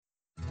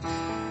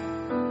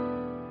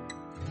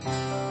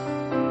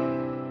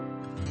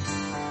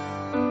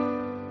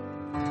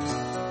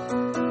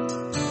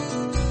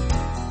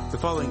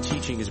following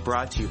teaching is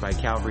brought to you by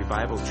Calvary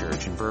Bible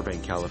Church in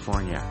Burbank,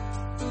 California.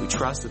 We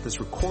trust that this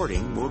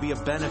recording will be a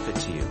benefit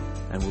to you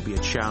and will be a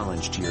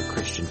challenge to your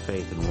Christian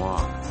faith and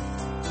walk.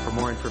 For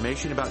more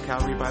information about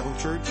Calvary Bible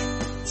Church,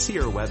 see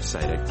our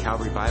website at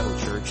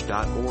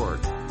calvarybiblechurch.org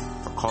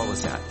or call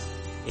us at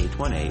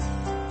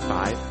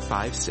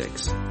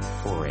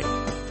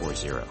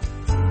 818-556-4840.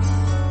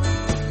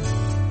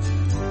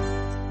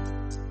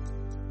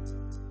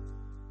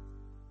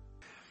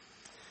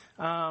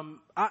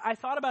 I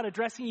thought about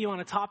addressing you on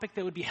a topic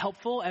that would be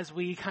helpful as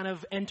we kind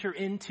of enter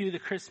into the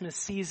Christmas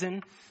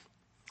season.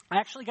 I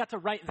actually got to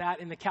write that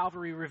in the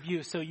Calvary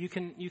Review, so you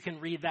can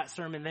read that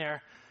sermon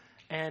there.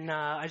 And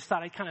I just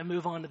thought I'd kind of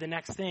move on to the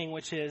next thing,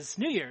 which is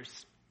New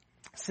Year's.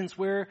 Since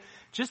we're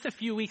just a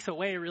few weeks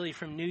away, really,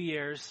 from New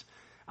Year's,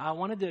 I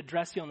wanted to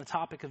address you on the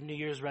topic of New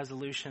Year's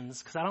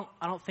resolutions, because I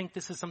don't think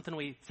this is something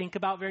we think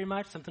about very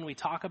much, something we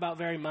talk about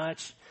very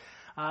much.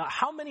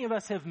 How many of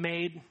us have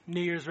made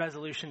New Year's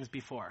resolutions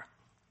before?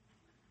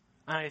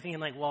 I'm thinking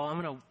like, well, I'm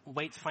going to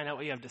wait to find out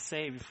what you have to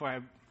say before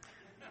I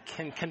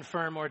can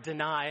confirm or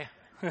deny.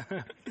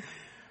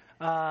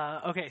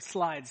 Okay,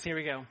 slides. Here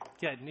we go.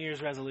 Good. New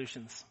Year's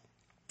resolutions.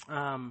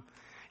 New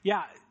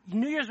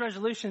Year's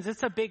resolutions,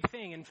 it's a big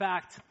thing. In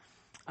fact,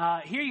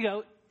 here you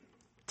go.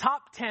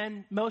 Top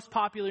 10 most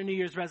popular New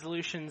Year's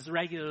resolutions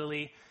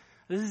regularly.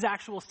 This is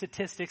actual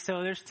statistics.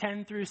 So there's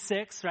 10 through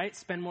 6, right?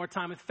 Spend more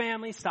time with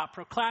family, stop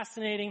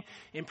procrastinating,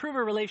 improve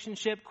a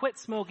relationship, quit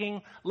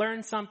smoking,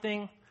 learn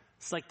something.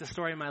 It's like the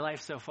story of my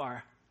life so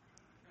far.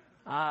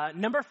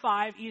 Number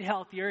 5, eat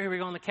healthier. Here we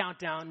go on the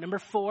countdown. Number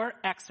 4,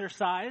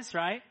 exercise,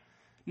 right?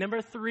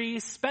 Number 3,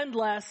 spend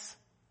less,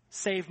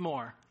 save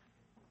more.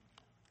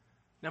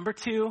 Number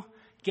 2,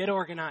 get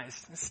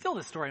organized. It's still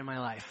the story of my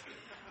life.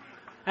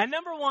 And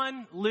number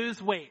 1,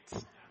 lose weight.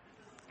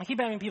 I keep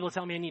having people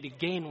tell me I need to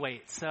gain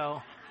weight,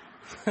 so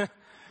I'm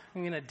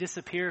going to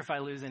disappear if I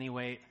lose any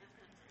weight.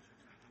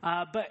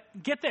 But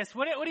get this.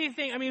 What do you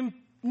think? I mean,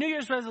 New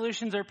Year's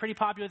resolutions are a pretty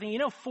popular thing. You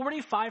know,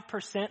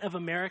 45% of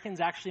Americans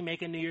actually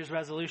make a New Year's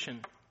resolution.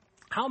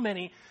 How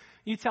many?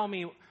 You tell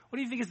me, what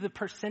do you think is the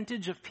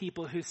percentage of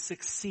people who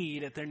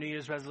succeed at their New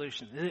Year's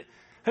resolution?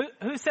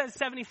 Who says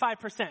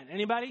 75%?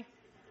 Anybody?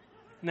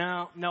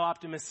 No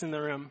optimists in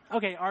the room.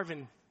 Okay,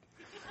 Arvin.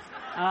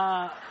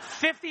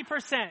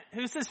 50%.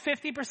 Who says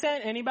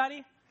 50%?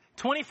 Anybody?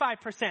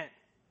 25%.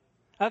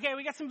 Okay,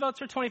 we got some votes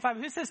for 25.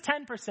 Who says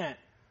 10%?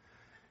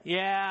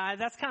 Yeah,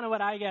 that's kind of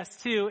what I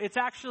guessed too. It's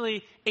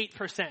actually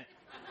 8%.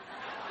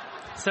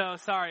 So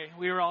sorry,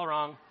 we were all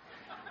wrong.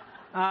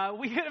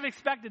 We could have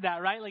expected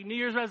that, right? Like New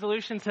Year's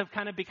resolutions have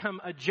kind of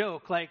become a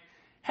joke. Like,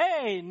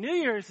 hey, New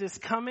Year's is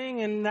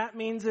coming and that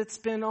means it's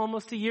been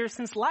almost a year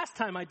since last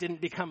time I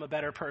didn't become a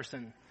better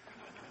person.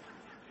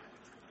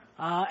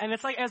 And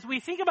it's like, as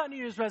we think about New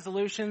Year's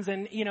resolutions,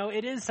 and, you know,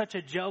 it is such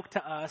a joke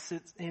to us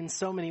in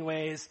so many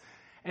ways.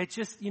 It's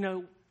just, you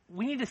know,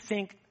 we need to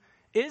think,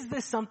 is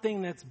this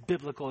something that's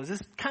biblical? Is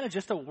this kind of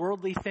just a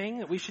worldly thing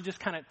that we should just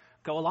kind of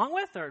go along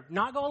with or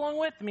not go along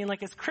with? I mean,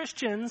 like as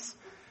Christians,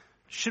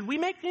 should we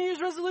make New Year's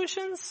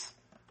resolutions?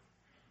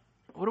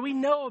 What do we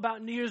know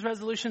about New Year's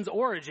resolutions'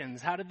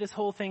 origins? How did this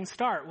whole thing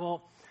start?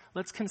 Well,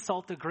 let's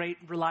consult the great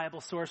reliable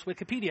source,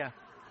 Wikipedia.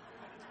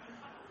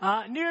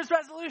 New Year's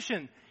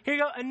resolution. Here you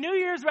go. A New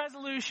Year's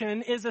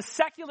resolution is a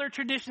secular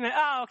tradition that,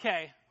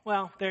 okay.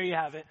 Well, there you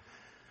have it.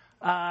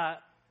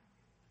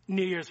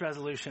 New Year's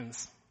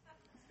resolutions.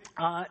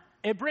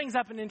 It brings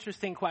up an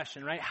interesting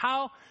question, right?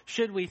 How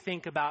should we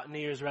think about New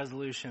Year's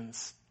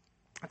resolutions?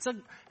 I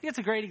think it's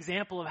a great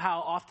example of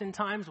how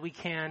oftentimes we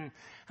can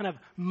kind of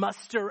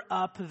muster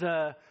up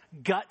the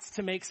guts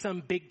to make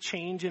some big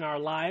change in our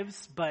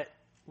lives, but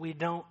we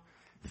don't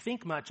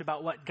think much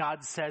about what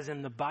God says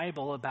in the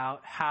Bible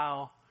about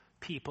how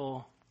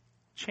people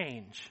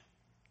change.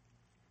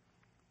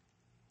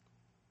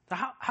 So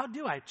how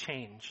do I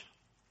change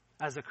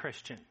as a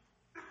Christian?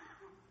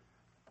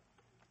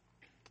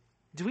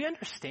 Do we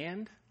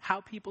understand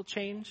how people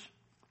change?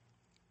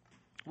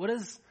 What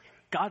does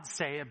God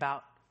say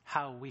about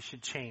how we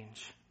should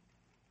change?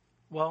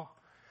 Well,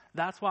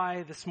 that's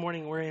why this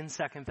morning we're in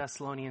 2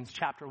 Thessalonians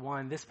chapter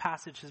 1. This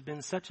passage has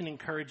been such an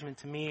encouragement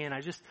to me, and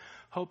I just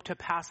hope to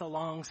pass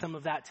along some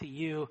of that to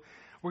you.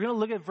 We're going to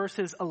look at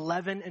verses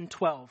 11 and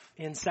 12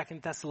 in 2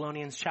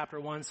 Thessalonians chapter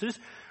 1. So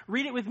just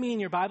read it with me in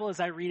your Bible as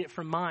I read it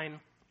from mine.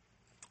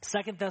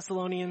 2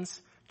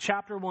 Thessalonians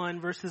chapter 1,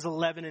 verses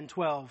 11 and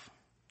 12.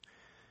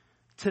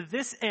 To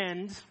this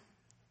end,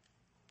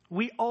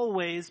 we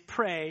always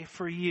pray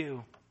for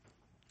you,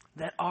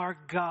 that our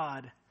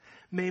God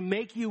may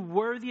make you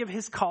worthy of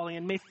his calling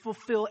and may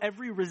fulfill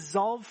every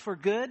resolve for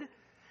good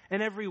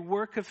and every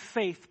work of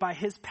faith by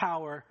his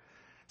power,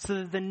 so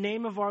that the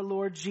name of our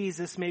Lord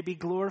Jesus may be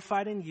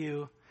glorified in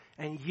you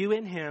and you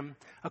in him,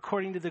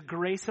 according to the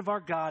grace of our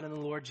God and the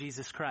Lord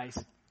Jesus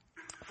Christ.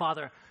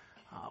 Father,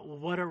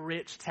 what a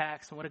rich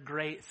text and what a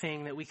great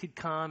thing that we could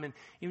come and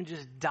even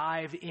just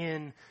dive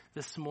in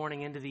this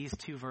morning into these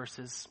two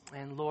verses.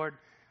 And Lord,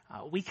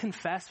 we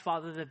confess,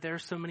 Father, that there are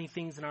so many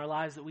things in our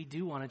lives that we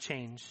do want to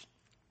change.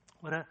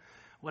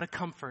 What a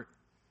comfort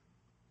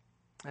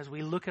as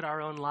we look at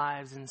our own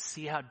lives and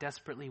see how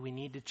desperately we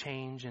need to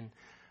change. And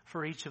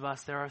for each of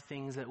us, there are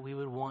things that we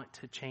would want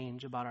to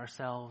change about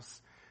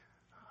ourselves.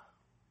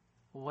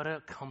 What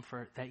a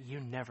comfort that you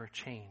never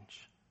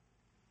change.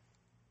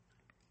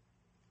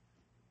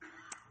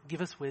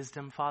 Give us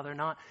wisdom, Father,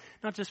 not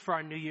just for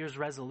our New Year's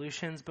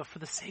resolutions, but for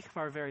the sake of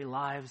our very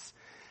lives.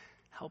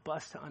 Help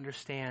us to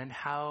understand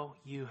how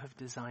you have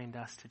designed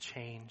us to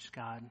change,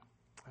 God,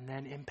 and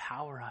then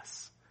empower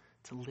us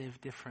to live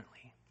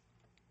differently.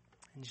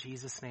 In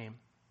Jesus' name,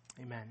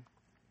 amen.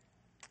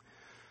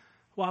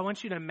 Well, I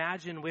want you to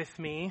imagine with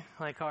me,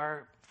 like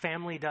our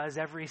family does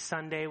every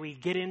Sunday, we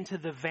get into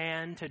the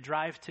van to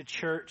drive to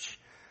church.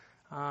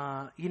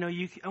 I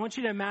want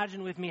you to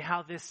imagine with me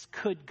how this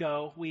could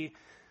go.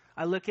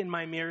 I look in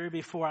my mirror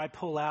before I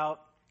pull out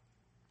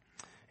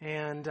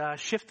and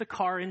shift the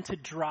car into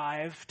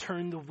drive,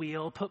 turn the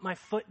wheel, put my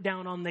foot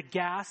down on the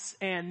gas,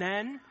 and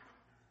then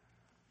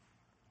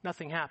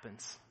nothing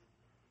happens.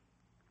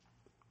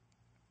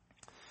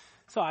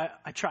 So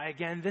I try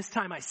again. This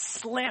time I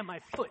slam my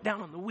foot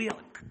down on the wheel,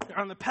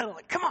 on the pedal,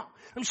 like, come on.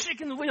 I'm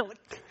shaking the wheel,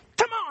 like,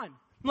 come on. I'm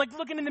like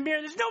looking in the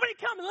mirror, there's nobody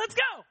coming, let's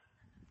go.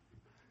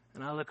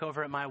 And I look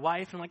over at my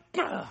wife and I'm like,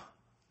 ugh.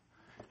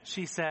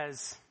 She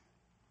says,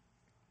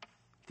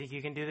 think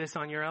you can do this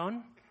on your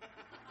own?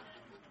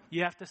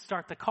 You have to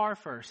start the car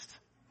first.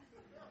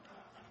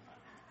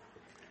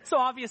 So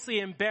obviously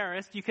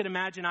embarrassed, you could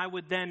imagine I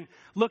would then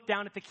look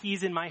down at the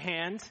keys in my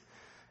hand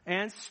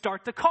and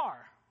start the car.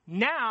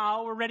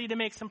 Now we're ready to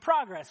make some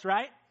progress,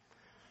 right?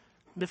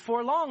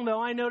 Before long, though,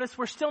 I notice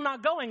we're still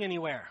not going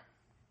anywhere.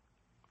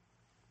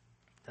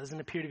 Doesn't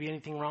appear to be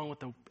anything wrong with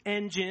the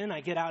engine.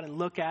 I get out and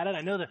look at it.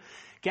 I know the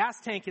gas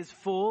tank is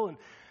full, and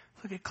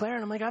look at Claire,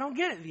 and I'm like, I don't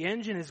get it. The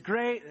engine is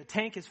great. The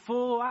tank is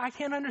full. I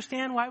can't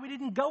understand why we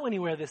didn't go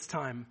anywhere this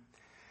time.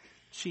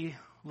 She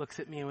looks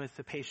at me with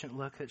the patient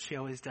look that she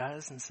always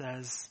does and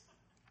says,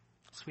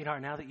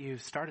 sweetheart, now that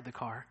you've started the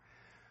car,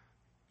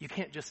 you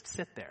can't just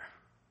sit there.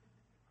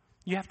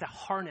 You have to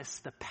harness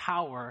the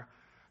power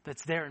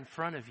that's there in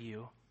front of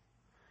you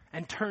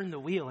and turn the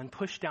wheel and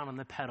push down on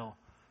the pedal.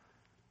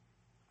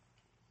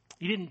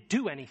 You didn't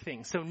do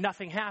anything, so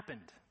nothing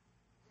happened.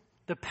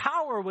 The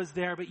power was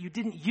there, but you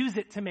didn't use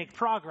it to make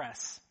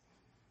progress.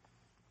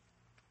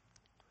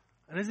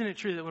 And isn't it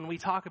true that when we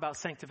talk about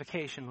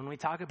sanctification, when we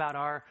talk about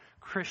our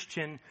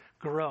Christian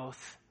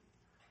growth,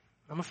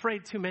 I'm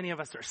afraid too many of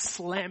us are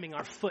slamming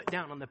our foot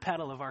down on the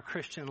pedal of our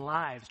Christian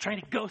lives,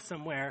 trying to go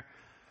somewhere,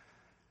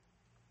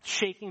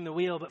 shaking the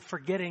wheel, but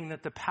forgetting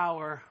that the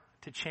power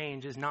to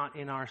change is not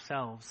in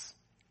ourselves.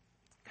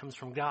 It comes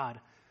from God.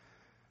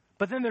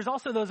 But then there's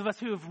also those of us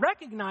who have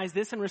recognized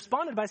this and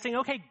responded by saying,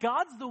 okay,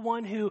 God's the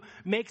one who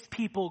makes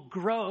people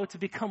grow to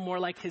become more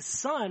like his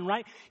son,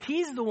 right?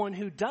 He's the one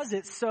who does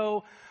it.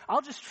 So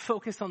I'll just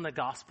focus on the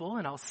gospel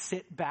and I'll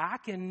sit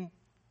back and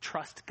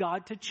trust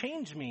God to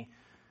change me.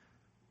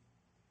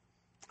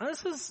 Now,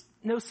 this is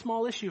no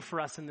small issue for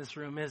us in this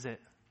room, is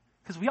it?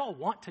 Because we all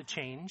want to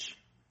change.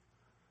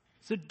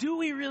 So do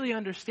we really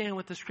understand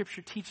what the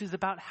scripture teaches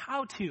about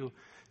how to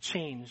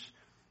change?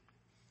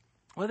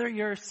 Whether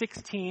you're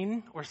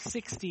 16 or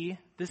 60,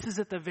 this is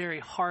at the very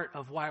heart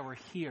of why we're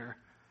here.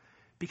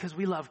 Because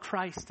we love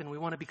Christ and we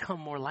want to become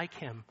more like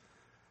him.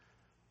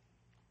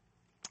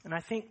 And I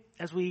think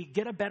as we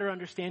get a better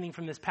understanding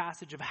from this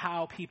passage of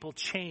how people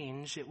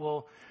change, it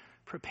will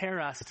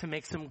prepare us to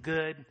make some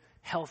good,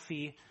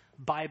 healthy,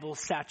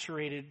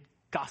 Bible-saturated,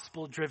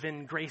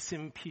 gospel-driven,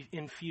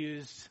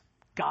 grace-infused,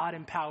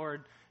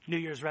 God-empowered New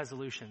Year's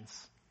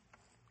resolutions.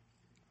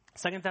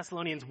 2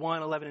 Thessalonians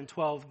 1, 11 and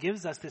 12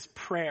 gives us this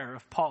prayer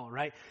of Paul,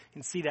 right? You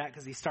can see that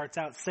because he starts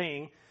out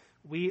saying,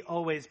 we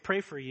always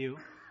pray for you.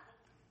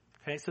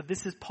 Okay, so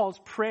this is Paul's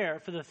prayer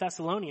for the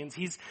Thessalonians.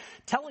 He's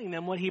telling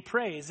them what he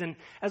prays. And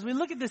as we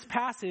look at this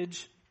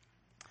passage,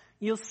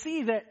 you'll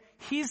see that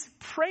he's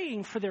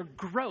praying for their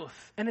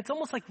growth. And it's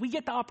almost like we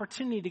get the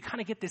opportunity to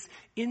kind of get this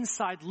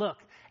inside look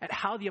at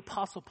how the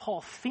Apostle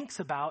Paul thinks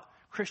about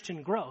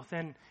Christian growth.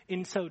 And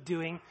in so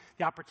doing,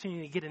 the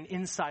opportunity to get an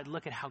inside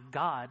look at how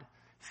God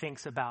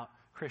thinks about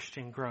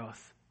Christian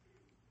growth.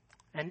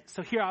 And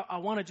so here I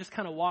want to just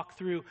kind of walk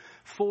through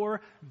 4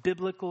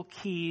 biblical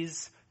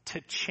keys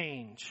to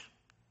change.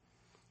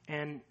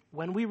 And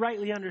when we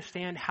rightly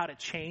understand how to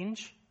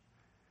change,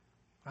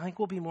 I think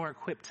we'll be more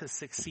equipped to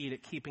succeed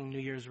at keeping New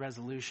Year's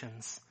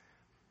resolutions.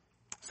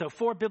 So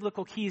 4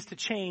 biblical keys to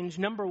change.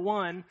 Number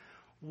 1,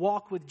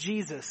 walk with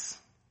Jesus.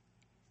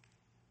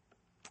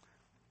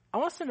 I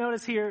want us to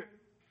notice here,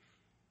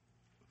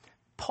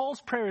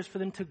 Paul's prayer is for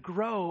them to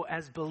grow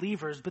as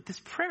believers, but this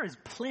prayer is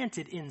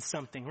planted in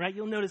something, right?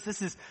 You'll notice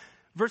this is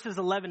verses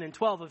 11 and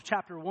 12 of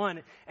chapter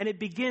 1, and it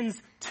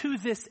begins, to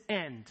this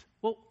end.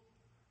 Well,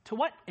 to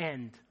what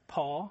end,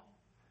 Paul?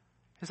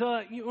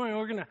 So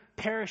we're going to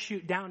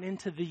parachute down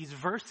into these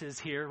verses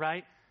here,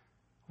 right?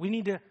 We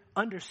need to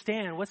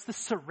understand what's the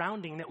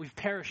surrounding that we've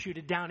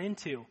parachuted down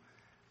into.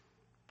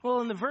 Well,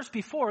 in the verse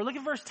before, look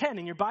at verse 10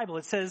 in your Bible.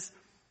 It says,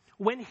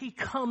 when he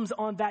comes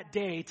on that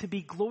day to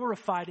be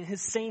glorified in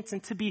his saints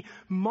and to be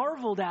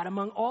marveled at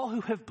among all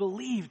who have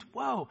believed.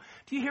 Whoa,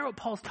 do you hear what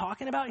Paul's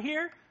talking about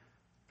here?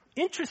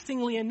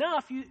 Interestingly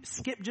enough, you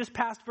skip just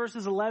past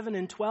verses 11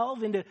 and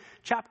 12 into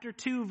chapter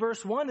 2,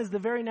 verse 1 is the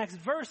very next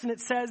verse, and it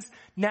says,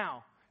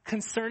 now,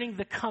 concerning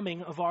the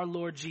coming of our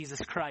Lord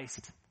Jesus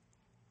Christ.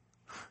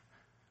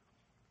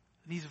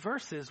 These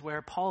verses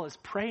where Paul is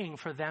praying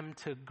for them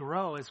to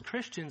grow as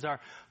Christians are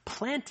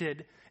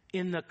planted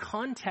in the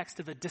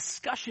context of a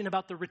discussion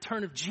about the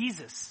return of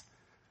Jesus.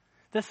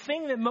 The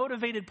thing that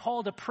motivated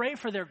Paul to pray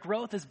for their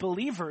growth as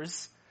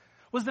believers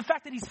was the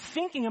fact that he's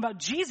thinking about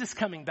Jesus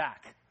coming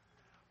back.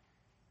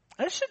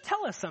 This should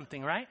tell us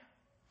something, right?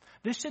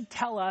 This should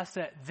tell us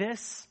that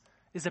this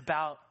is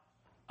about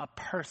a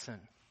person.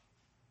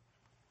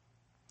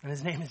 And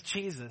his name is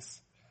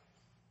Jesus.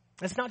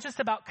 It's not just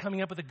about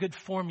coming up with a good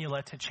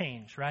formula to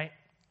change, right?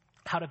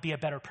 How to be a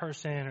better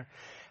person or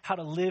how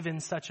to live in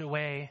such a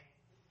way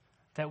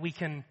that we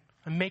can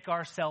make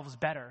ourselves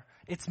better.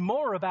 It's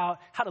more about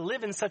how to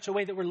live in such a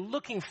way that we're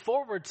looking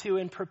forward to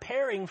and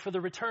preparing for the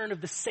return of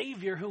the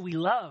Savior who we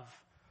love.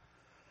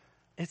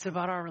 It's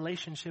about our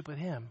relationship with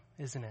him,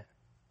 isn't it?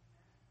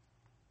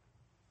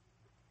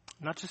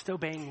 Not just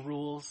obeying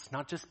rules,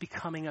 not just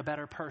becoming a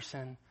better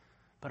person,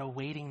 but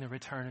awaiting the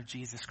return of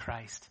Jesus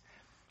Christ.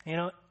 You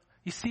know,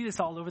 you see this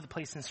all over the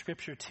place in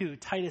Scripture too.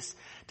 Titus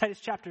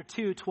chapter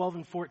 2, 12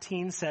 and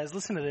 14 says,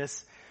 listen to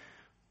this,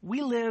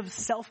 we live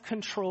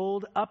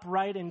self-controlled,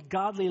 upright, and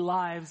godly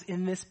lives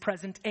in this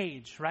present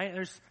age, right?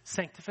 There's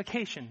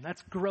sanctification.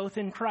 That's growth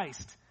in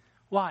Christ.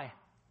 Why?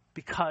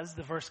 Because,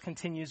 the verse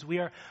continues, we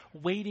are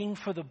waiting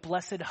for the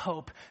blessed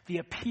hope, the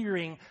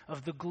appearing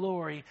of the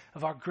glory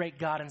of our great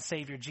God and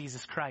Savior,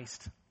 Jesus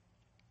Christ.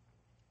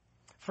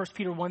 1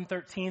 Peter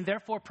 1:13,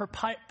 therefore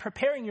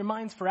preparing your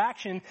minds for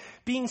action,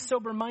 being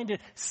sober-minded,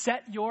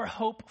 set your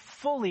hope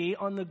fully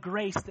on the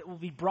grace that will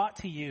be brought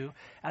to you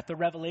at the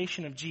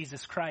revelation of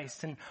Jesus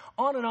Christ. And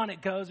on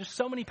it goes. There's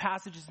so many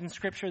passages in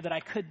Scripture that I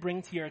could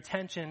bring to your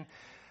attention.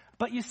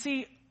 But you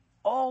see,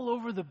 all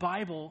over the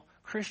Bible,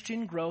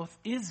 Christian growth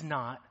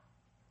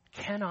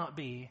cannot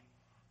be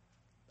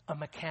a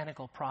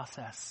mechanical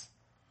process.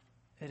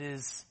 It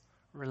is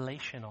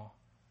relational.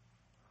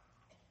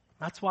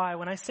 That's why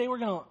when I say we're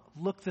going to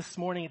look this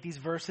morning at these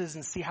verses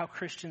and see how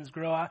Christians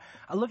grow, I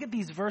look at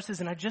these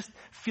verses and I just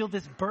feel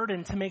this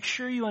burden to make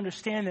sure you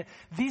understand that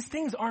these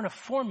things aren't a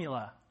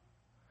formula.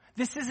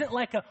 This isn't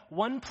like a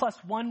 1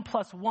 + 1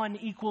 +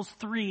 1 =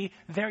 3.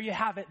 There you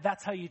have it.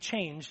 That's how you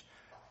change.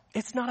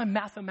 It's not a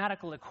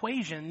mathematical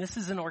equation. This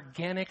is an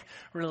organic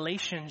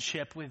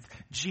relationship with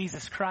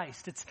Jesus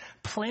Christ. It's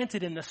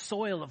planted in the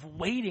soil of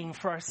waiting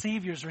for our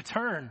Savior's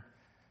return.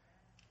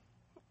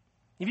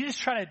 If you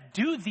just try to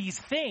do these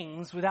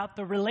things without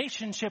the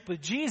relationship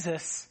with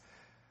Jesus,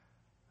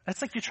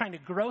 that's like you're trying to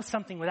grow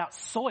something without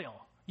soil.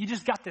 You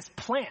just got this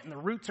plant and the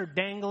roots are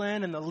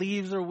dangling and the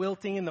leaves are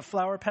wilting and the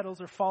flower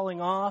petals are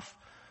falling off.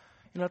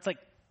 You know, it's like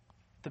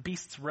the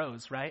beast's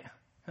rose, right?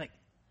 Like,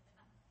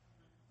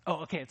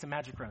 oh, okay, it's a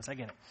magic rose. I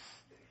get it.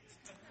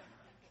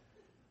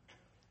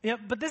 Yeah,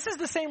 but this is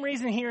the same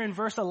reason here in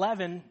verse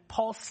 11,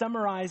 Paul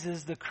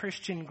summarizes the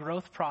Christian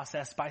growth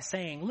process by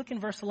saying, look in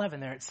verse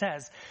 11 there, it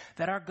says,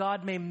 that our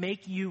God may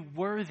make you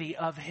worthy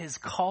of his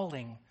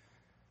calling.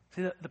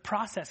 See, the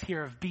process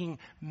here of being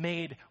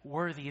made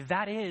worthy,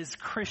 that is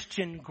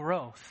Christian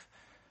growth.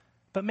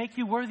 But make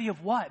you worthy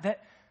of what?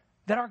 That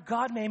our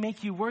God may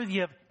make you worthy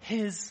of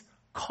his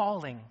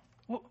calling.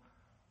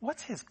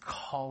 What's his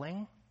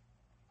calling?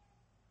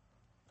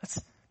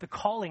 That's the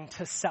calling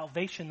to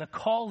salvation, the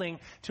calling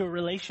to a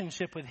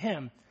relationship with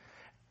him.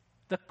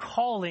 The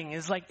calling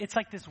is it's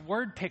like this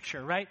word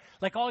picture, right?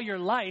 Like all your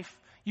life,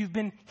 you've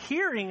been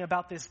hearing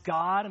about this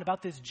God and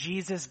about this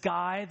Jesus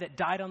guy that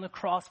died on the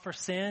cross for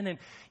sin. And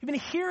you've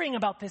been hearing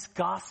about this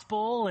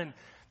gospel. And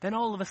then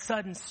all of a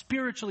sudden,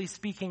 spiritually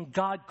speaking,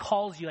 God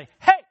calls you like,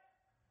 hey!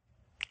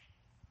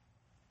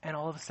 And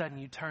all of a sudden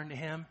you turn to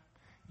him,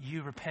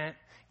 you repent,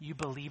 you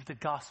believe the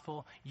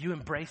gospel, you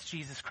embrace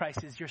Jesus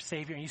Christ as your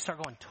Savior, and you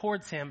start going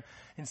towards him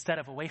instead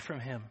of away from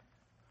him.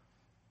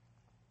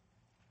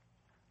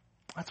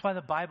 That's why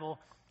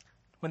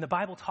when the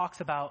Bible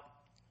talks about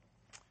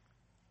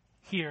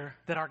here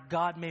that our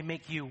God may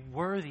make you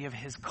worthy of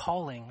his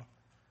calling,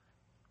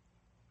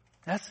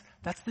 that's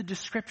the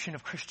description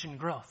of Christian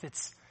growth.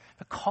 It's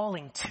the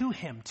calling to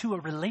him, to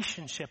a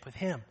relationship with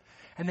him,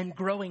 and then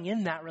growing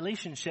in that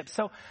relationship.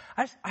 So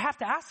I have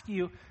to ask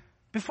you,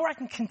 before I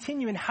can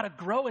continue in how to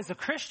grow as a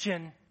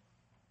Christian,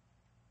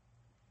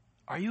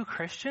 are you a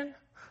Christian?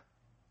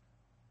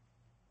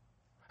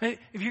 If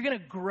you're going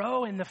to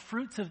grow in the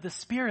fruits of the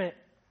Spirit,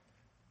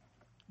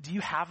 do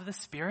you have the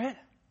Spirit?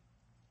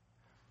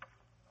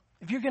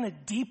 If you're going to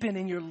deepen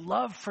in your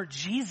love for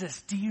Jesus,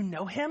 do you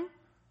know him?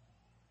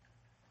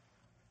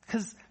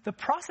 Because the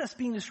process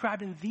being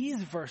described in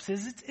these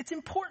verses, it's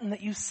important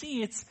that you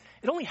see it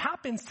only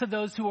happens to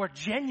those who are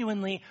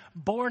genuinely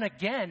born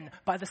again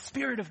by the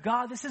Spirit of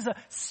God. This is a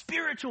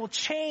spiritual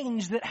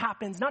change that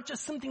happens, not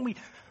just something we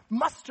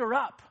muster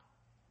up.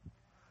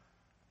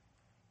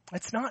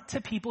 It's not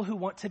to people who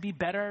want to be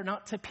better,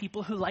 not to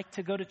people who like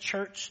to go to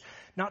church,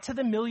 not to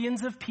the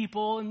millions of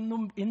people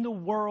in the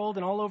world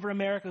and all over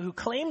America who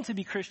claim to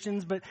be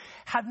Christians but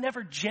have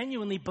never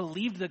genuinely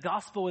believed the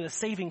gospel with a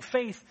saving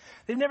faith.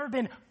 They've never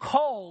been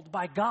called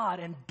by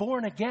God and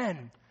born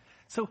again.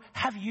 So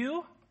have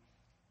you?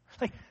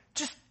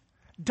 Just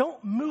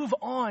don't move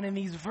on in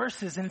these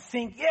verses and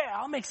think, yeah,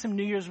 I'll make some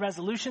New Year's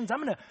resolutions.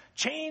 I'm going to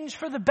change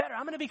for the better.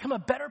 I'm going to become a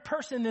better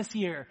person this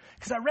year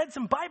because I read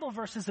some Bible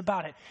verses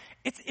about it.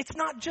 It's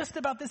not just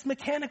about this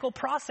mechanical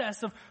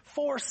process of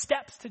 4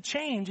 steps to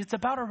change. It's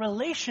about a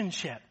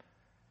relationship.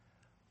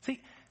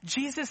 See,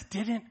 Jesus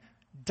didn't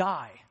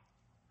die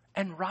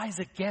and rise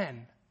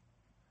again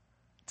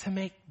to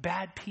make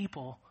bad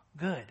people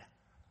good.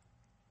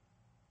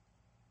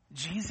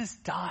 Jesus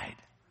died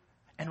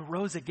and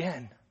rose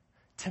again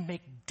to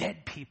make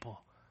dead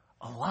people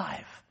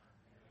alive.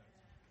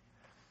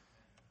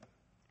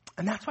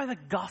 And that's why the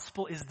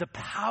gospel is the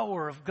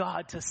power of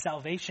God to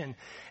salvation.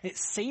 It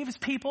saves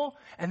people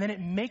and then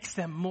it makes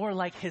them more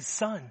like his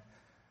son.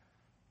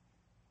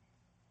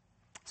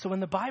 So when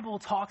the Bible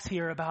talks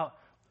here about,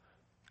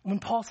 when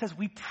Paul says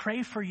we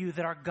pray for you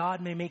that our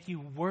God may make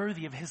you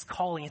worthy of his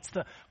calling, it's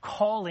the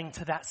calling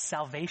to that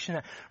salvation,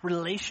 that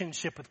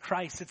relationship with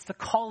Christ. It's the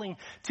calling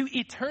to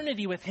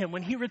eternity with him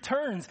when he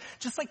returns,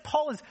 just like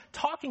Paul is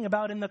talking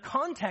about in the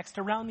context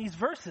around these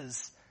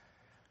verses.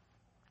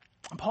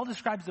 And Paul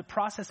describes the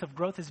process of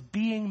growth as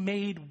being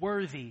made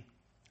worthy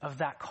of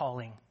that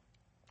calling.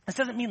 This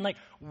doesn't mean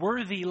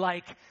worthy,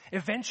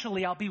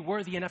 eventually I'll be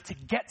worthy enough to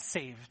get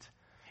saved.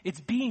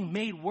 It's being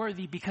made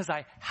worthy because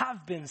I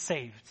have been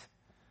saved.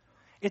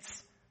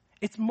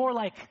 It's more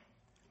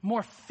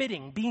more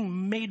fitting,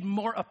 being made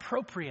more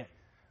appropriate,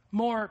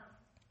 more,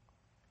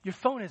 your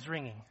phone is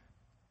ringing.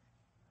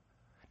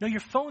 No, your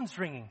phone's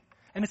ringing.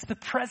 And it's the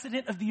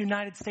President of the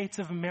United States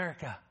of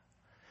America.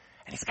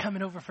 And he's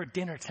coming over for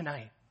dinner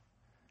tonight.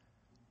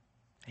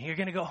 And you're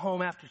going to go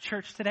home after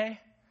church today,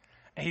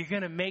 and you're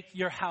going to make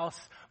your house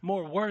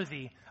more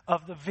worthy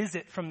of the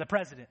visit from the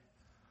president.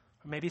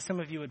 Or maybe some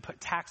of you would put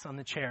tax on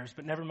the chairs,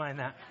 but never mind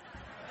that.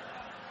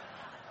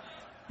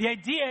 The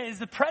idea is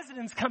the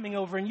president's coming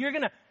over and you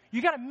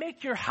got to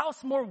make your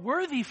house more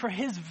worthy for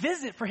his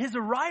visit, for his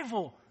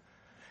arrival.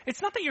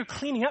 It's not that you're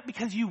cleaning up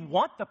because you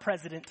want the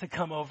president to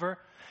come over.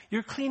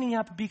 You're cleaning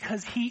up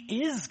because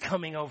he is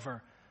coming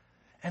over.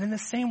 And in the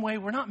same way,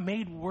 we're not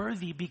made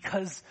worthy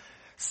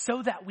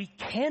so that we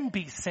can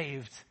be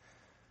saved.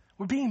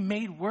 We're being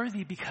made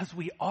worthy because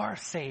we are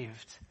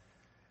saved.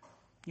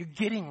 You're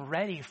getting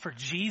ready for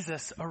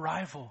Jesus'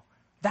 arrival.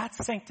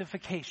 That's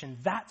sanctification.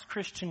 That's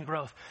Christian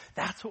growth.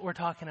 That's what we're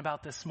talking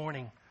about this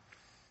morning.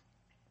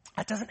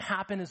 That doesn't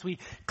happen as we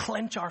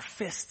clench our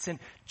fists and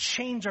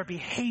change our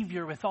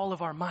behavior with all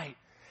of our might.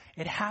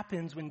 It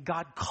happens when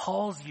God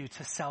calls you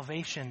to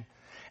salvation,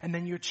 and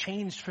then you're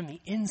changed from the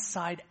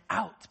inside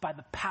out by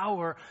the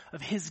power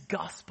of his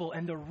gospel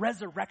and the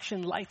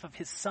resurrection life of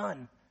his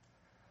son.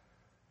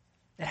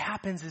 It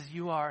happens as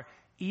you are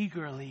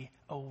eagerly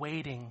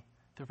awaiting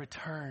the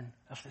return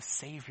of the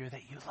Savior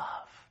that you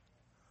love.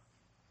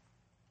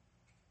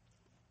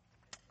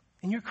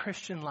 In your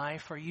Christian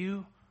life, are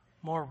you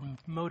more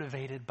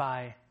motivated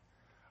by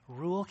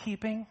rule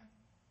keeping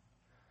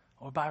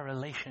or by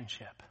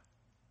relationship?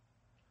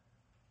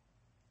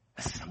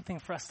 That's something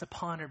for us to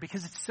ponder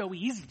because it's so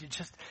easy to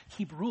just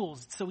keep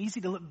rules. It's so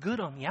easy to look good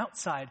on the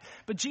outside.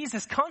 But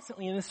Jesus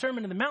constantly in the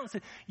Sermon on the Mount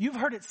said, you've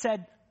heard it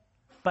said,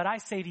 but I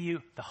say to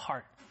you, the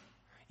heart.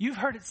 You've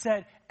heard it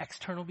said,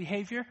 external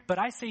behavior, but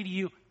I say to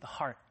you, the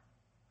heart.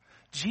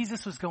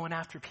 Jesus was going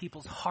after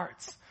people's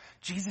hearts.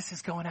 Jesus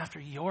is going after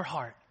your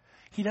heart.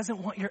 He doesn't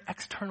want your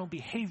external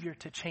behavior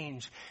to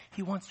change.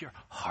 He wants your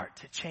heart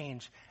to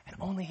change. And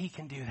only he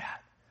can do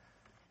that.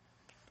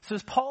 So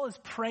as Paul is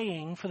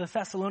praying for the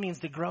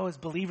Thessalonians to grow as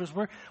believers,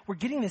 we're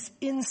getting this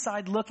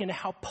inside look into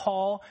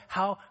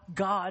how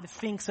God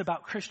thinks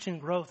about Christian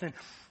growth. And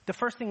the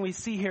first thing we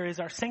see here is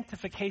our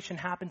sanctification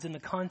happens in the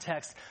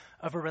context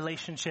of a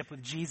relationship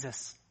with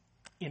Jesus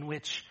in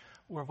which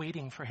we're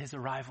waiting for his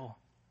arrival.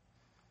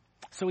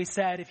 So he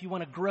said, if you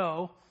want to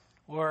grow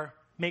or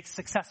make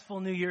successful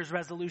New Year's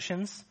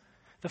resolutions,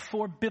 the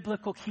 4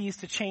 biblical keys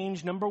to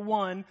change. Number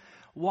 1,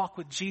 walk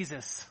with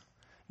Jesus.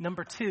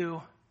 Number 2,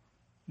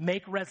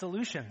 make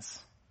resolutions.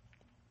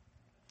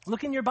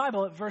 Look in your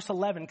Bible at verse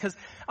 11, because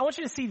I want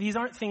you to see these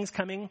aren't things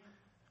coming.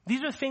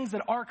 These are things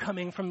that are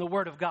coming from the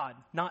Word of God,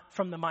 not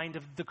from the mind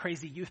of the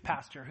crazy youth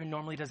pastor who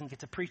normally doesn't get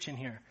to preach in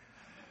here.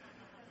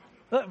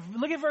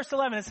 Look at verse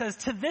 11. It says,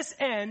 to this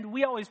end,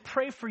 we always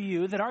pray for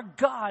you that our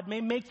God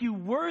may make you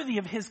worthy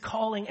of his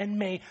calling and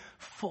may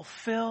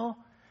fulfill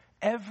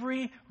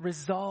every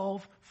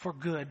resolve for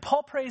good.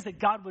 Paul prays that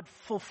God would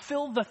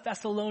fulfill the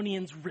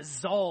Thessalonians'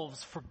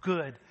 resolves for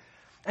good.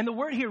 And the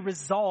word here,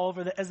 resolve,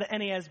 or as the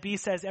NASB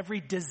says,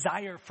 every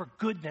desire for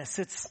goodness.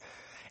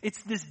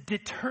 It's this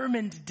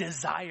determined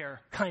desire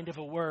kind of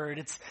a word.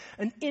 It's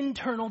an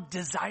internal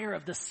desire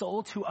of the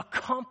soul to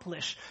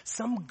accomplish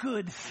some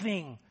good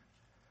thing.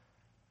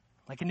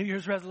 Like a New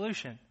Year's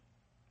resolution.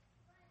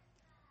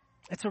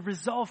 It's a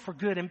resolve for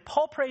good. And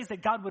Paul prays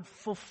that God would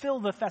fulfill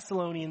the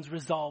Thessalonians'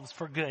 resolves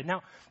for good.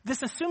 Now,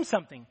 this assumes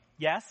something.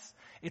 Yes,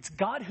 it's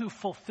God who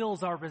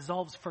fulfills our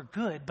resolves for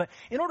good. But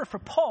in order for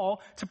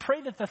Paul to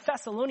pray that the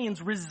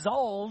Thessalonians'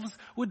 resolves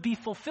would be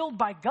fulfilled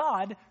by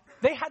God,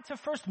 they had to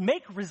first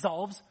make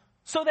resolves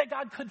so that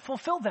God could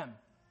fulfill them.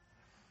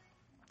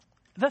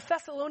 The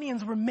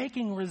Thessalonians were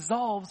making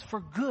resolves for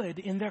good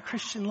in their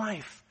Christian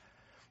life.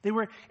 They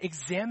were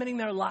examining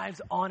their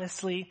lives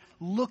honestly,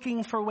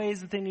 looking for ways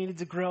that they needed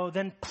to grow,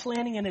 then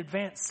planning in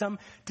advance some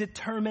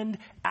determined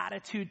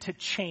attitude to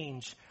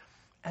change.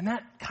 And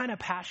that kind of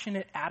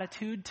passionate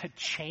attitude to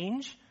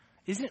change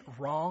isn't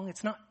wrong.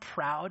 It's not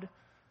proud.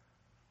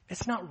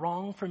 It's not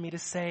wrong for me to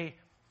say,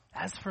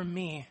 as for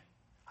me,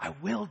 I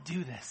will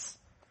do this.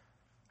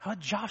 How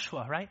about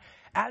Joshua, right?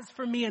 As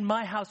for me and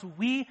my house,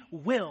 we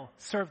will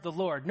serve the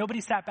Lord. Nobody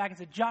sat back and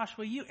said,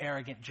 Joshua, you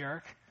arrogant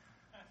jerk.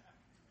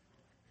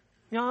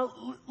 You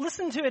know,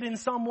 listen to it in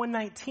Psalm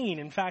 119.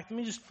 In fact, let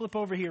me just flip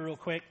over here real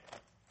quick.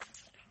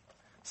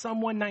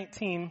 Psalm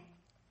 119,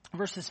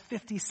 verses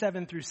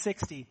 57 through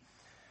 60.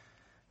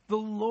 The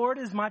Lord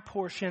is my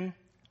portion.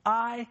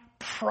 I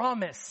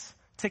promise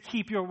to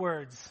keep your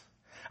words.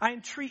 I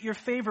entreat your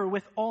favor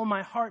with all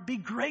my heart. Be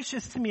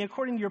gracious to me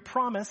according to your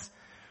promise.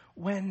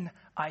 When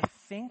I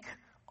think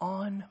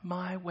on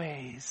my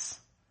ways,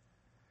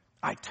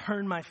 I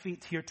turn my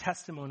feet to your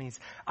testimonies.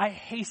 I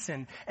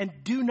hasten and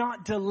do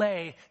not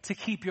delay to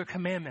keep your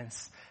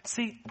commandments.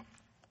 See,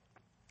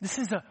 this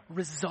is a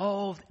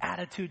resolved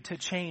attitude to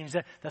change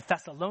that the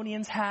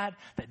Thessalonians had,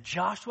 that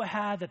Joshua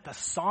had, that the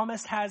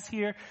psalmist has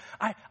here.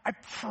 I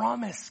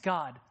promise,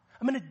 God,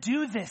 I'm going to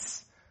do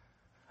this.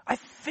 I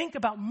think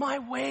about my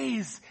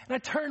ways and I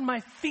turn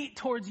my feet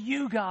towards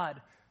you,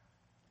 God.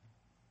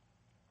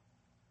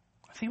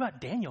 Think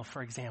about Daniel,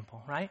 for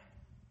example, right?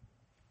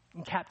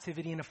 In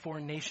captivity in a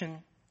foreign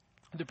nation,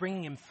 they're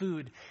bringing him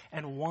food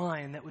and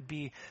wine that would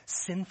be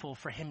sinful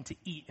for him to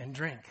eat and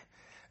drink.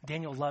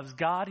 Daniel loves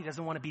God. He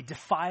doesn't want to be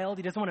defiled.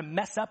 He doesn't want to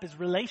mess up his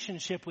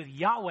relationship with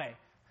Yahweh.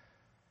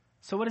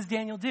 So what does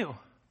Daniel do?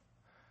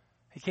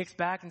 He kicks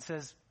back and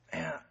says,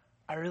 man,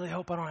 I really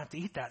hope I don't have to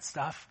eat that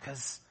stuff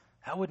because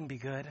that wouldn't be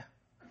good.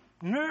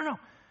 No.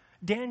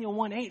 Daniel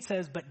 1:8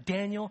 says, but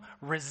Daniel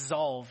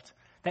resolved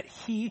that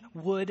he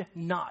would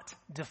not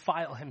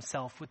defile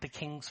himself with the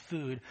king's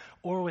food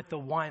or with the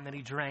wine that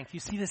he drank. You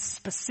see this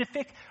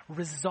specific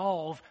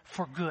resolve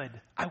for good.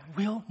 I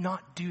will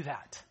not do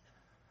that.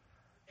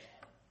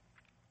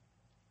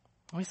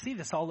 We see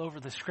this all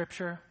over the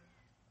scripture,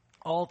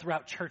 all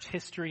throughout church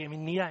history. I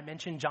mean, need I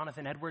mention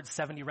Jonathan Edwards'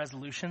 70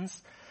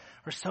 resolutions?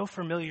 We're so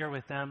familiar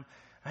with them.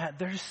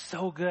 They're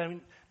so good. I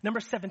mean,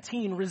 number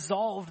 17,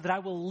 resolved that I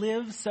will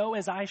live so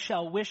as I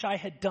shall wish I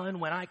had done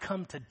when I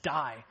come to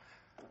die.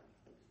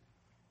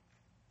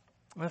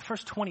 Well, the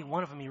first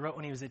 21 of them he wrote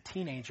when he was a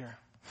teenager.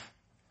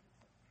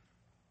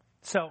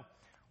 So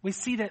we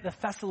see that the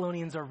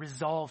Thessalonians are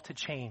resolved to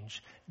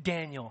change.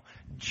 Daniel,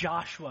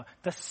 Joshua,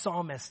 the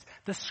psalmist,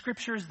 the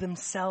scriptures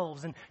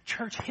themselves, and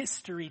church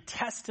history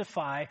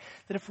testify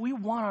that if we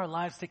want our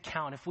lives to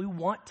count, if we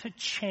want to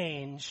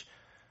change,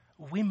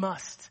 we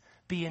must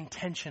be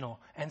intentional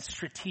and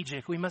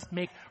strategic. We must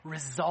make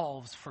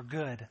resolves for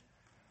good.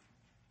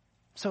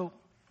 So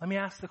let me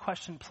ask the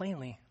question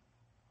plainly.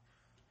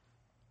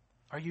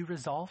 Are you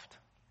resolved?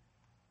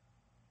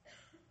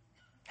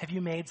 Have you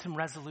made some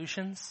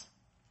resolutions?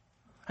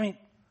 I mean,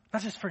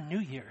 not just for New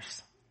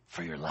Year's,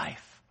 for your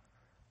life.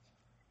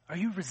 Are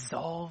you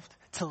resolved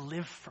to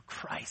live for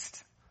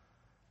Christ?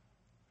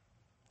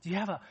 Do you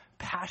have a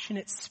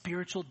passionate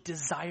spiritual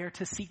desire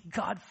to see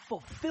God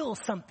fulfill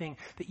something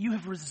that you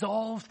have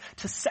resolved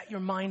to set your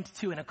mind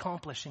to and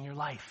accomplish in your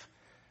life?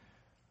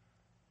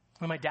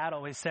 Well, my dad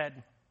always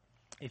said,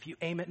 if you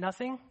aim at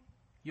nothing,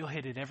 you'll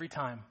hit it every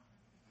time.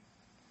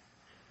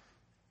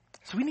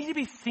 So we need to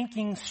be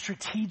thinking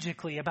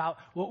strategically about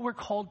what we're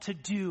called to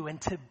do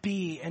and to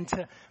be and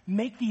to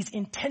make these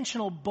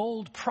intentional,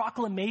 bold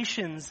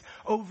proclamations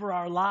over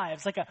our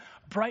lives, like a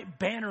bright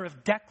banner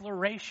of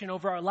declaration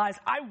over our lives.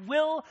 I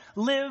will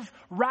live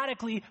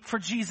radically for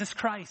Jesus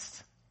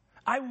Christ.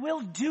 I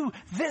will do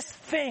this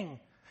thing.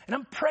 And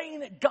I'm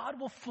praying that God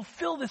will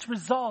fulfill this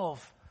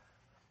resolve.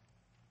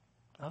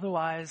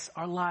 Otherwise,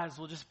 our lives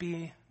will just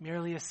be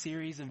merely a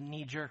series of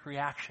knee-jerk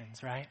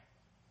reactions, right?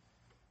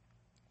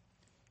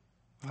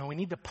 No, we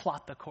need to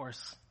plot the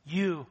course.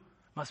 You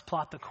must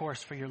plot the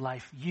course for your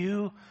life.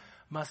 You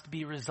must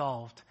be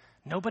resolved.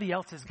 Nobody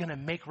else is going to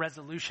make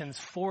resolutions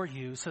for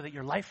you so that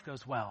your life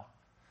goes well.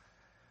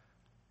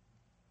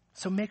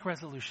 So make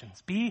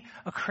resolutions. Be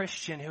a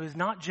Christian who is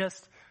not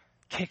just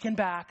kicking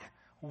back,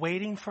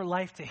 waiting for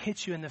life to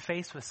hit you in the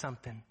face with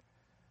something.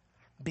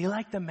 Be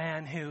like the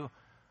man who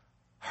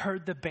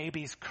heard the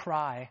baby's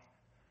cry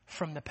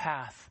from the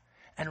path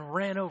and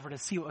ran over to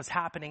see what was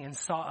happening and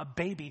saw a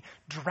baby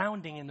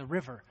drowning in the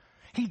river.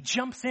 He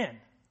jumps in,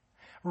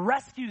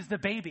 rescues the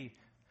baby,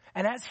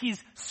 And as he's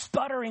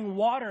sputtering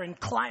water and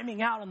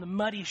climbing out on the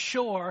muddy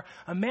shore,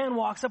 a man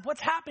walks up.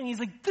 What's happening? He's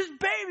like, this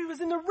baby was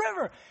in the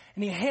river.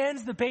 And he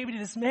hands the baby to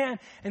this man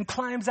and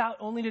climbs out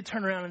only to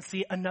turn around and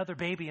see another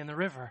baby in the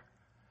river.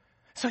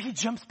 So he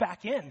jumps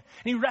back in and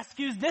he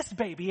rescues this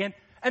baby and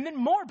then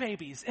more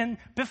babies. And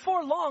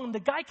before long, the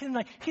guy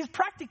he's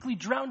practically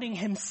drowning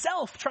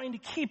himself trying to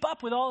keep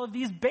up with all of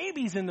these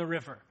babies in the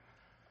river.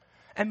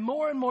 And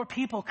more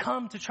people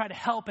come to try to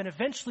help. And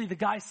eventually the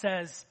guy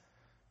says,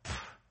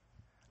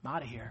 I'm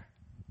out of here.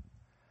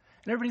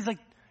 And everybody's like,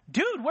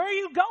 dude, where are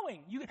you going?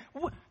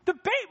 The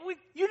baby,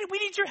 we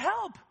need your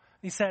help.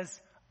 And he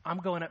says, I'm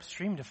going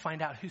upstream to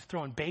find out who's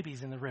throwing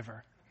babies in the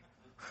river.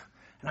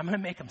 And I'm going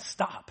to make them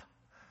stop.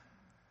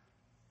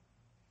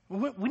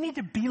 We need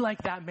to be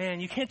like that man.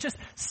 You can't just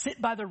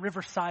sit by the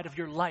riverside of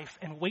your life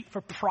and wait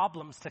for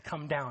problems to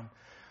come down.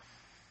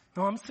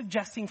 No, I'm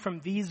suggesting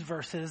from these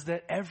verses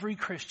that every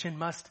Christian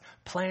must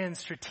plan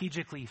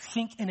strategically,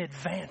 think in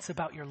advance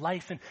about your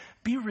life, and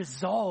be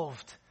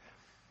resolved.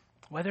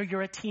 Whether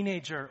you're a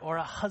teenager or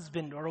a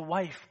husband or a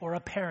wife or a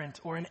parent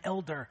or an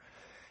elder,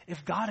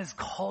 if God has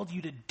called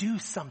you to do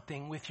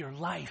something with your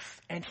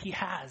life, and He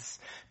has,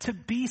 to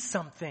be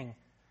something,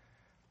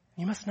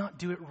 you must not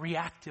do it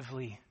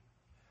reactively,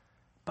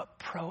 but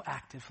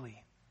proactively.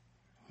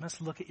 You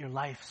must look at your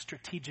life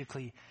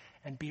strategically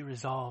and be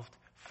resolved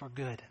for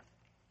good.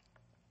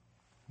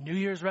 New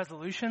Year's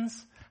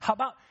resolutions? How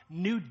about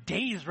New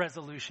Day's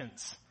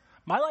resolutions?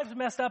 My life's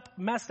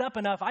messed up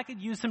enough, I could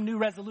use some new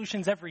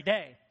resolutions every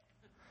day.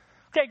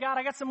 Okay, God,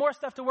 I got some more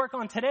stuff to work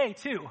on today,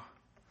 too.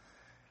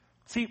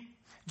 See,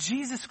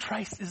 Jesus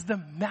Christ is the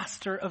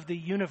master of the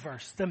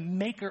universe, the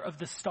maker of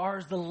the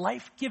stars, the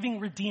life-giving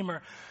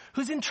Redeemer,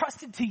 who's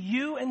entrusted to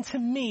you and to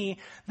me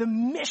the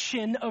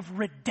mission of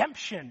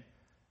redemption.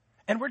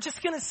 And we're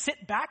just going to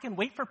sit back and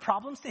wait for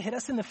problems to hit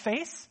us in the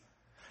face?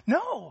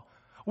 No.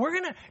 We're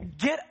going to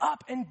get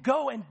up and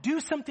go and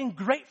do something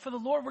great for the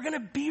Lord. We're going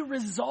to be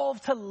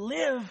resolved to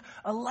live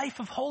a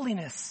life of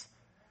holiness,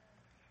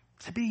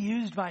 to be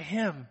used by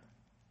Him.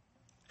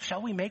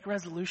 Shall we make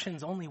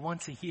resolutions only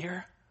once a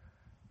year?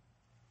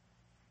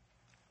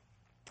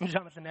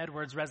 Jonathan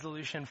Edwards,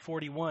 resolution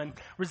 41,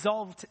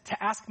 resolved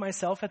to ask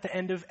myself at the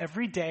end of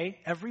every day,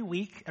 every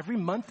week, every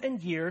month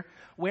and year,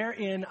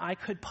 wherein I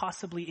could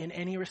possibly in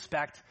any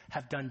respect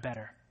have done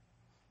better.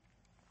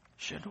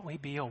 Shouldn't we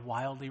be a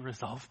wildly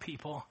resolved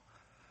people?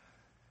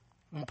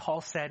 And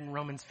Paul said in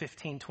Romans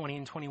 15, 20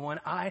 and 21,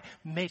 I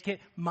make it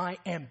my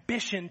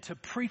ambition to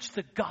preach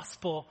the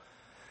gospel,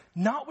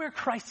 not where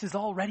Christ has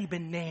already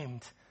been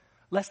named,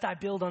 lest I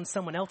build on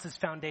someone else's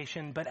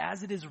foundation, but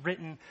as it is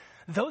written,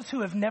 those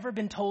who have never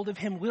been told of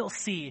Him will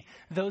see.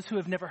 Those who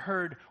have never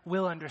heard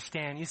will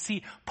understand. You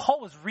see,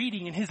 Paul was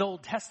reading in his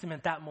Old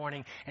Testament that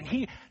morning,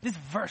 and this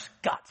verse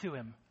got to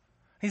him.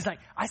 He's like,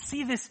 I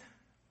see this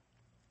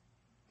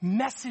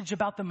message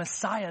about the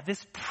Messiah,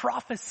 this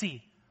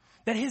prophecy,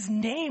 that His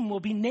name will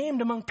be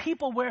named among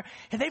people where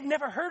they've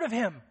never heard of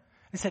Him.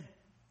 He said,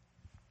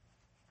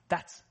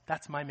 that's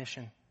my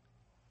mission.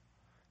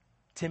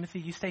 Timothy,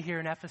 you stay here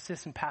in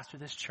Ephesus and pastor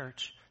this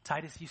church.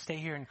 Titus, you stay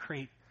here in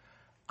Crete.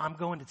 I'm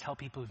going to tell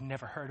people who've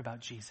never heard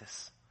about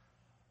Jesus.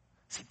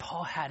 See,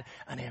 Paul had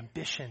an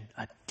ambition,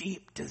 a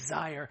deep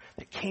desire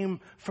that came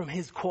from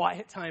his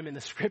quiet time in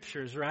the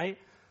scriptures, right?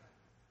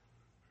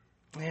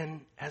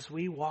 And as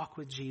we walk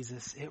with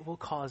Jesus, it will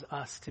cause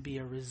us to be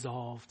a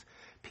resolved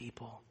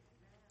people.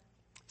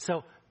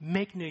 So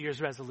make New Year's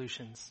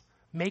resolutions.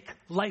 Make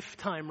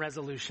lifetime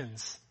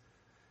resolutions.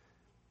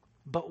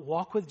 But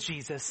walk with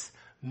Jesus,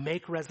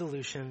 make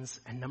resolutions,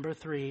 and number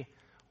 3,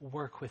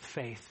 work with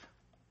faith.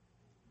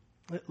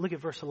 Look at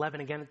verse 11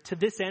 again. To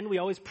this end, we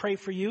always pray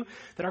for you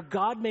that our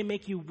God may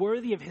make you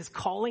worthy of His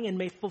calling and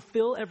may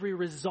fulfill every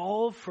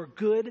resolve for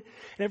good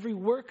and every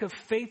work of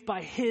faith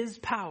by His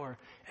power.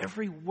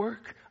 Every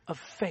work of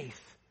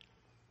faith.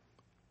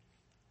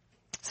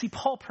 See,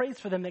 Paul prays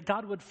for them that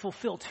God would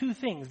fulfill 2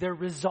 things, their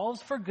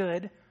resolves for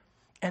good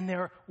and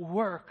their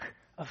work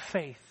of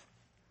faith.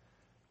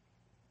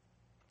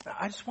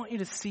 I just want you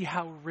to see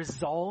how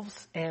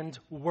resolves and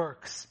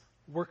works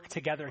work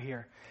together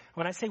here.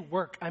 When I say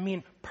work, I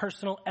mean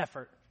personal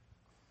effort.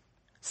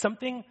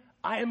 Something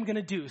I am going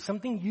to do,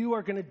 something you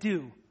are going to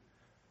do.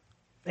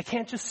 It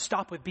can't just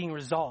stop with being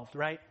resolved,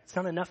 right? It's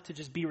not enough to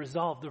just be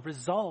resolved. The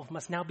resolve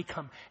must now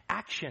become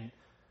action,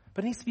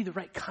 but it needs to be the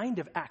right kind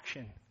of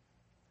action.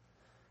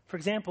 For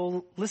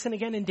example, listen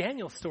again in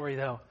Daniel's story,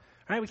 though.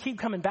 All right, we keep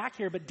coming back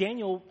here, but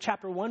Daniel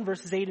chapter 1,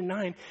 verses 8 and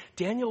 9,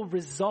 Daniel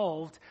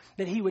resolved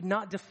that he would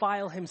not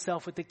defile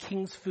himself with the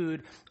king's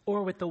food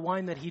or with the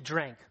wine that he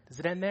drank. Does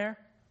it end there?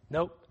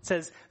 Nope. It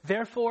says,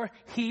 therefore,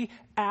 he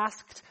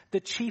asked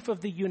the chief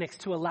of the eunuchs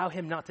to allow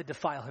him not to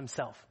defile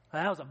himself.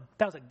 Now,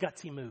 that was a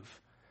gutsy move.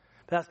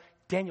 But that's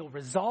Daniel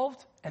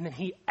resolved, and then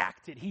he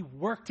acted. He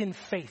worked in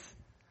faith.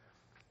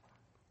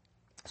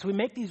 So we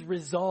make these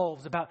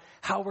resolves about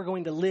how we're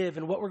going to live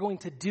and what we're going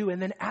to do.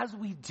 And then as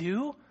we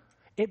do,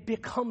 it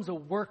becomes a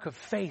work of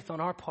faith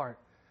on our part.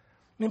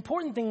 The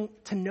important thing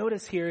to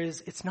notice here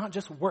is it's not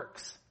just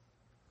works.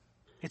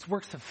 It's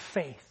works of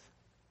faith.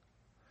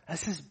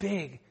 This is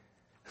big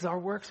because our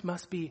works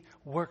must be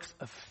works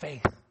of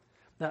faith.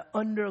 The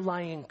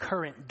underlying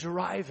current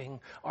driving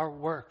our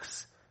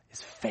works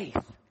is faith.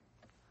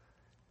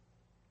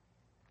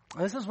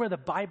 And this is where the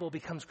Bible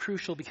becomes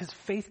crucial because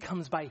faith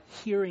comes by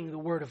hearing the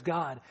Word of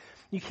God.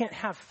 You can't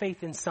have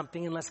faith in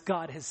something unless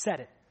God has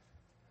said it.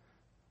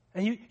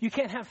 And you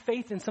can't have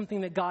faith in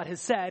something that God has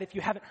said if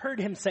you haven't heard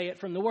Him say it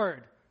from the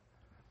Word.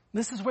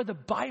 This is where the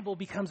Bible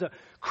becomes a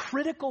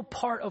critical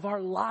part of our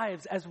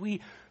lives as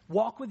we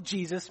walk with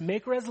Jesus,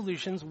 make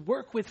resolutions,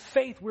 work with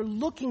faith. We're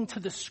looking to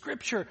the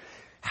Scripture,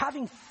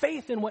 having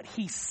faith in what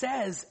He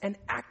says and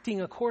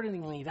acting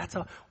accordingly. That's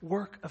a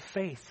work of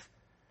faith.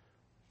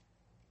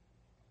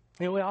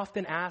 You know, we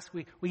often ask,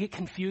 we get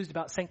confused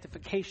about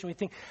sanctification. We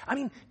think,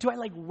 do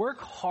I work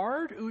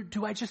hard or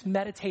do I just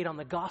meditate on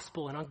the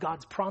gospel and on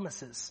God's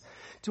promises?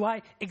 Do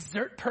I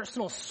exert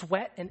personal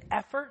sweat and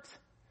effort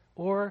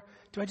or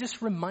do I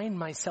just remind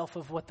myself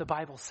of what the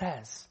Bible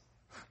says?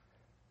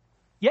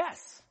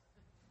 Yes.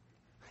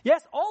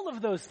 Yes, all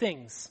of those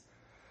things.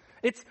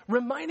 It's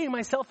reminding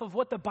myself of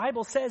what the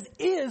Bible says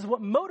is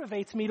what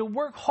motivates me to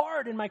work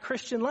hard in my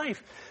Christian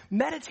life.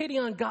 Meditating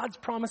on God's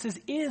promises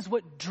is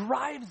what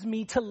drives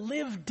me to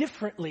live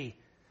differently,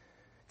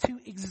 to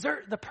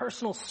exert the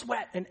personal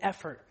sweat and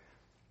effort.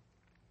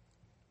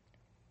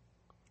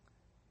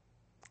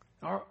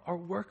 Our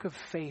work of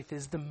faith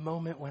is the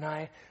moment when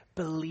I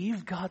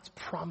believe God's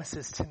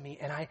promises to me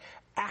and I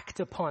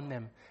act upon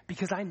them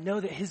because I know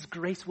that His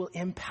grace will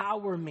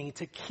empower me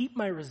to keep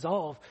my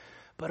resolve,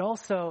 but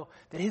also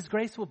that His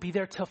grace will be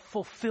there to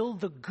fulfill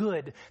the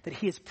good that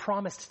He has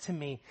promised to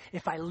me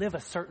if I live a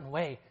certain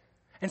way.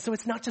 And so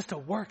it's not just a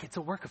work, it's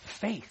a work of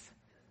faith.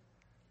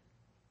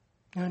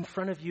 And in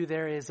front of you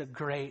there is a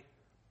great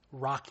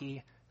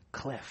rocky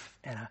cliff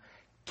and a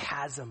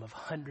chasm of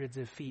hundreds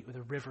of feet with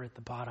a river at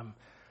the bottom.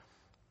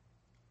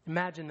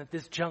 Imagine that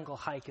this jungle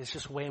hike is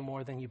just way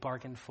more than you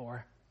bargained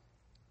for.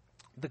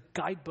 The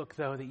guidebook,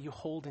 though, that you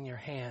hold in your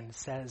hand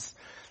says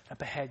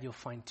up ahead you'll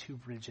find 2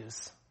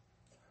 bridges.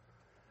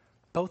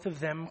 Both of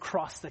them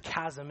cross the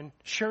chasm, and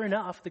sure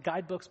enough, the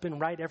guidebook's been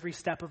right every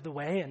step of the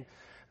way, and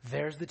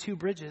there's the 2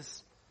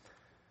 bridges.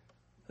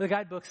 The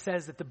guidebook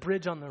says that the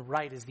bridge on the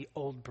right is the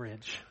old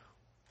bridge.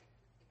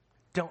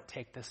 Don't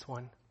take this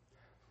one.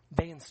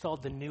 They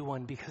installed the new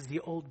one because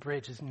the old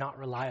bridge is not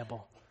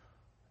reliable.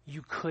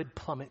 You could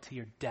plummet to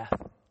your death.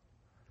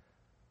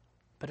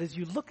 But as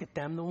you look at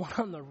them, the one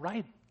on the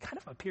right kind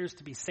of appears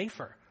to be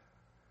safer.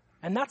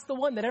 And that's the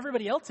one that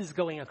everybody else is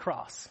going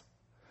across.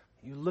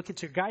 You look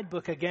at your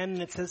guidebook again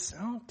and it says,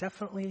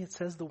 definitely it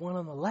says the one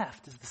on the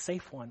left is the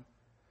safe one.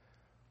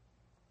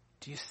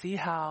 Do you see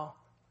how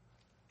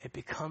it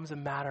becomes a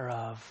matter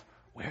of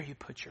where you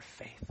put your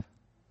faith?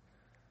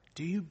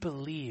 Do you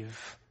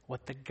believe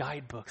what the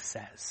guidebook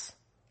says?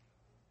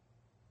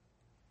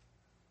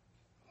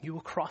 You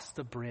will cross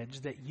the bridge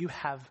that you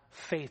have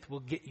faith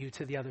will get you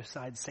to the other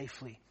side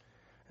safely.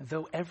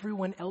 Though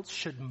everyone else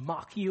should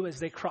mock you as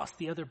they cross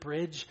the other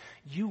bridge,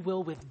 you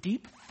will, with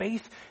deep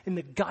faith in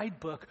the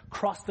guidebook,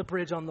 cross the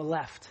bridge on the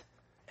left.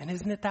 And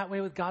isn't it that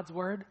way with God's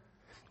word?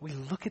 We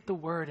look at the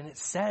word and it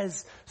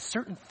says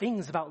certain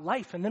things about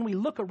life. And then we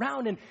look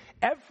around and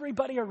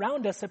everybody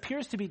around us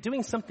appears to be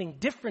doing something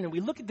different. And we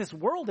look at this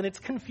world and it's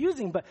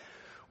confusing. But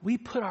we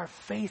put our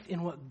faith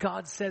in what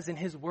God says in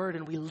His word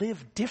and we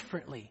live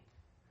differently.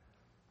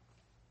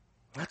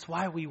 That's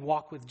why we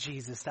walk with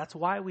Jesus. That's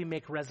why we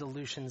make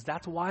resolutions.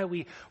 That's why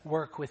we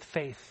work with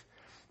faith.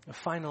 And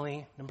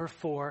finally, number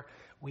 4,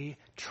 we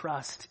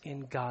trust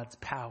in God's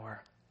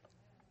power.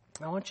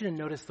 I want you to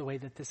notice the way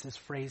that this is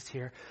phrased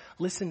here.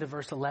 Listen to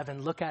verse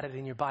 11. Look at it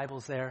in your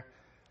Bibles there.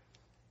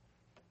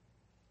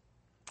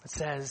 It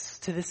says,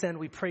 to this end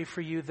we pray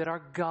for you that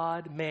our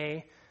God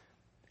may,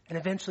 and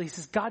eventually he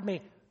says, God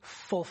may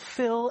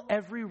fulfill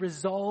every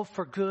resolve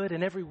for good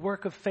and every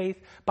work of faith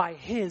by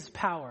His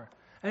power.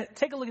 And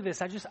take a look at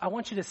this. I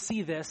want you to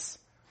see this.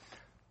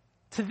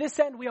 To this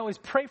end, we always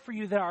pray for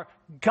you that our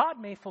God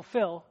may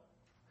fulfill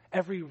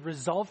every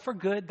resolve for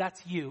good,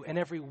 that's you, and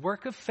every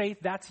work of faith,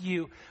 that's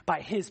you, by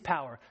His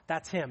power,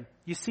 that's Him.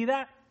 You see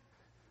that?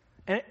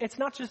 And it's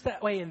not just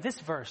that way in this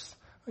verse.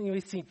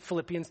 We see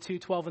Philippians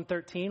 2:12 and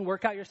 13.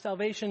 Work out your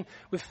salvation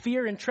with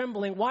fear and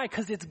trembling. Why?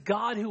 Because it's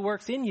God who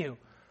works in you.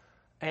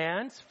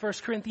 And 1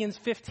 Corinthians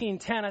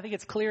 15:10, I think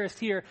it's clearest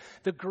here.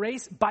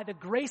 By the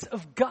grace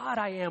of God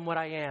I am what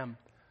I am.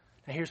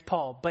 Now here's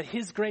Paul. But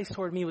His grace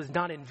toward me was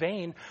not in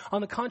vain.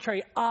 On the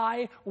contrary,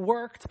 I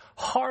worked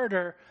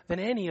harder than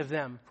any of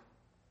them.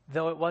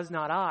 Though it was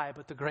not I,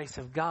 but the grace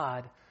of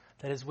God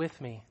that is with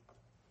me.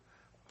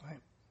 Right?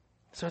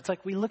 So it's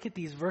like we look at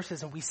these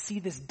verses and we see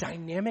this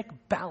dynamic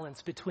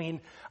balance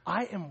between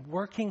I am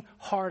working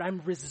hard,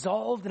 I'm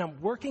resolved, and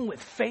I'm working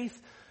with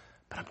faith,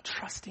 but I'm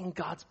trusting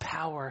God's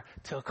power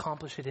to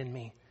accomplish it in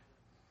me.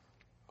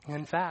 And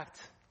in fact,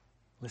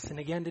 listen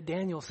again to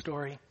Daniel's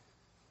story.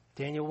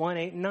 Daniel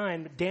 1:8 and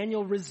 9.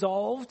 Daniel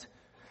resolved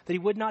that he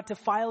would not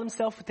defile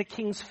himself with the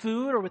king's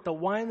food or with the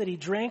wine that he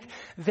drank.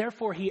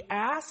 Therefore he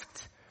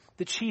asked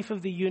the chief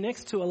of the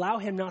eunuchs to allow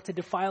him not to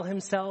defile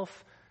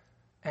himself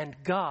And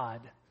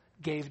God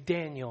gave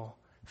Daniel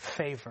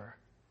favor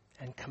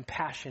and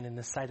compassion in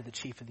the sight of the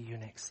chief of the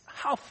eunuchs.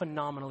 How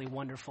phenomenally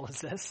wonderful is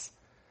this?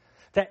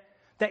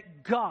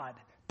 That God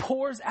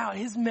pours out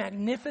his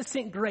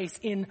magnificent grace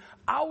in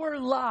our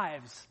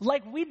lives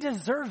like we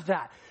deserve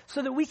that,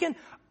 so that we can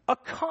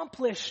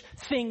accomplish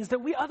things that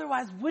we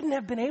otherwise wouldn't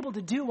have been able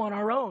to do on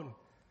our own.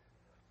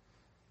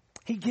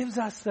 He gives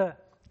us the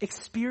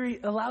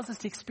experience, allows us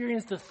to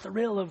experience the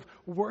thrill of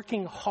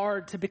working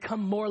hard to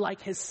become more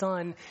like his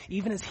son,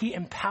 even as he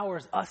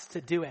empowers us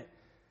to do it.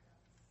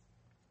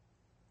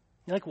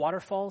 You like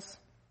waterfalls?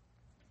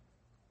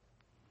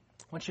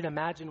 I want you to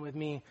imagine with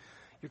me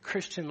your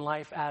Christian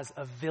life as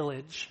a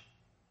village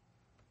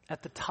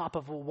at the top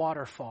of a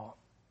waterfall.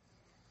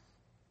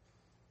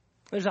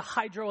 There's a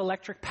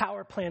hydroelectric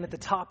power plant at the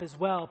top as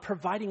well,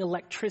 providing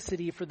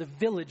electricity for the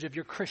village of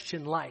your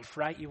Christian life,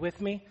 right? You with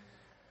me?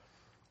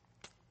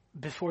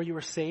 Before you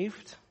were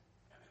saved,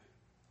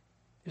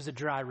 it was a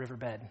dry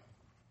riverbed.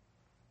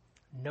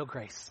 No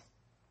grace.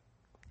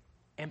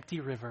 Empty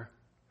river.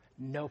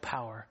 No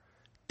power.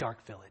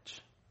 Dark village.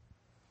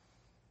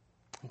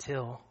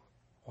 Until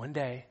one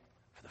day,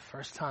 for the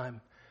first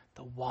time,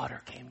 the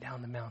water came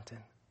down the mountain.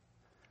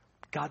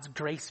 God's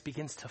grace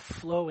begins to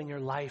flow in your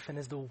life, and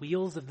as the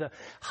wheels of the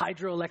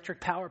hydroelectric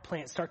power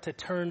plant start to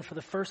turn for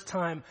the first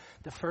time,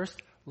 the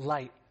first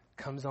light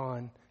comes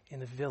on in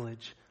the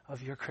village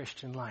of your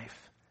Christian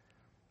life.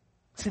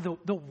 See,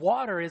 the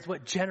water is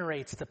what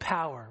generates the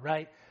power,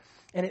 right?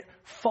 And it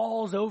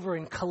falls over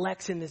and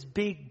collects in this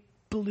big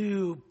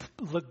blue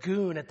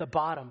lagoon at the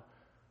bottom.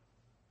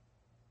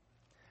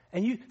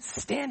 And you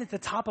stand at the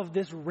top of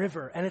this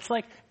river, and it's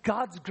like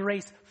God's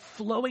grace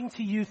flowing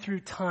to you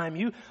through time.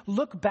 You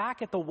look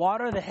back at the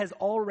water that has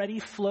already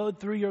flowed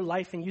through your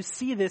life, and you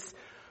see this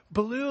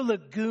blue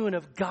lagoon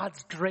of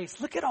God's grace.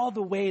 Look at all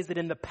the ways that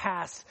in the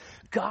past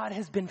God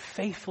has been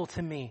faithful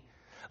to me.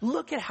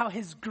 Look at how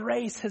his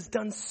grace has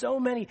done so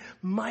many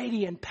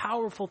mighty and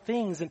powerful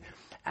things. And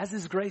as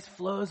his grace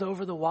flows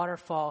over the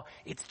waterfall,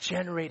 it's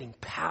generating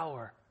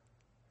power.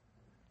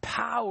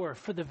 Power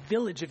for the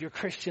village of your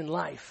Christian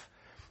life.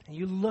 And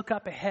you look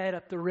up ahead,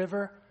 up the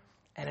river,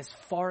 and as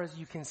far as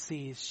you can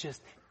see, it's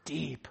just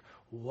deep,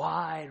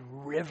 wide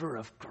river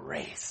of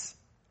grace.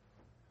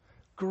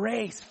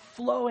 Grace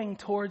flowing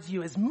towards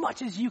you as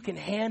much as you can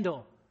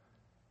handle.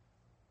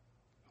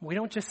 We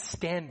don't just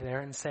stand there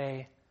and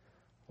say,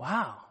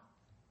 wow,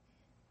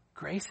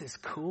 grace is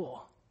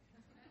cool.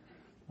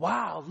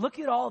 Wow, look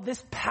at all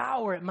this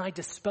power at my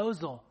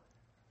disposal.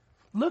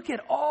 Look at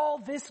all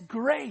this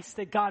grace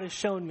that God has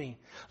shown me.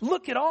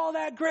 Look at all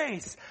that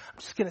grace. I'm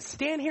just going to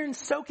stand here and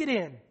soak it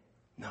in.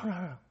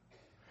 No.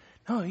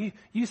 No,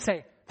 you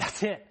say,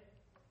 that's it.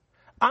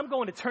 I'm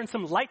going to turn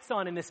some lights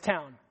on in this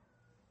town.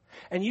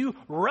 And you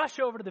rush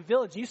over to the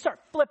village and you start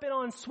flipping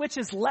on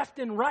switches left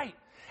and right.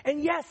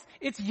 And yes,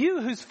 it's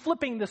you who's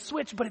flipping the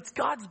switch, but it's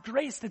God's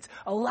grace that's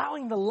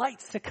allowing the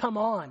lights to come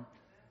on.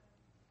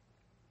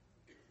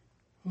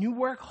 You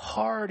work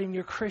hard in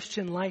your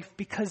Christian life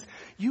because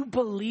you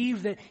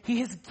believe that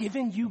he has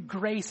given you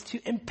grace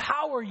to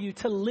empower you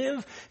to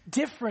live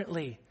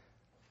differently.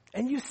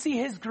 And you see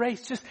his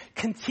grace just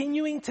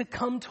continuing to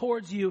come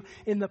towards you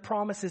in the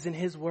promises in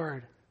his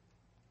word.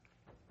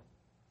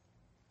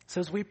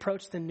 So as we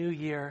approach the new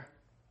year,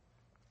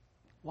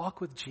 walk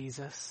with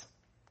Jesus.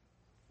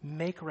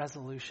 Make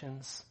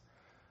resolutions,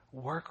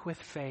 work with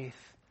faith,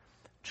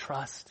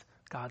 trust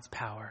God's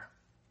power.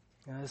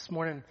 This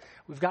morning,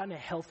 we've gotten a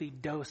healthy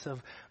dose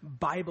of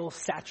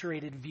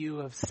Bible-saturated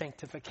view of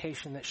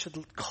sanctification that should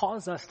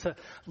cause us to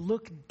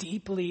look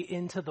deeply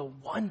into the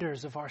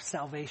wonders of our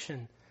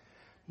salvation.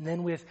 And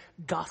then with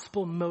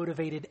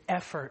gospel-motivated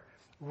effort,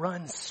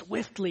 run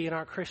swiftly in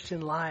our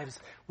Christian lives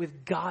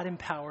with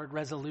God-empowered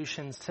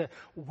resolutions to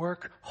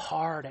work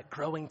hard at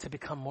growing to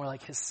become more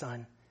like his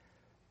son.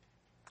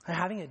 And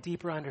having a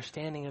deeper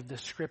understanding of the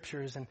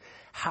scriptures and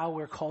how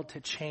we're called to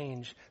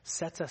change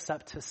sets us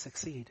up to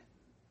succeed,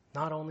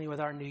 not only with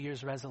our New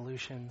Year's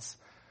resolutions,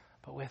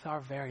 but with our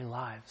very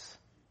lives.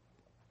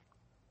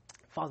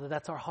 Father,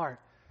 that's our heart.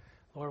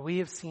 Lord, we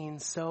have seen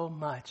so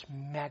much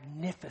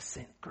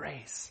magnificent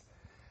grace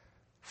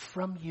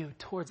from you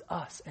towards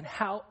us, and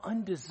how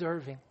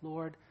undeserving,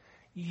 Lord,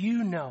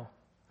 you know,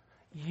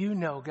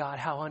 God,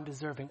 how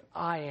undeserving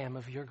I am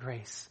of your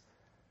grace.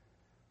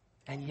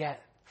 And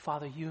yet,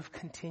 Father, you have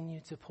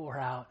continued to pour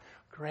out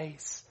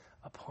grace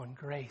upon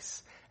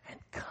grace and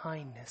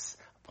kindness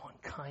upon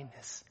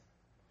kindness.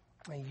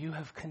 And you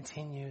have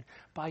continued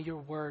by your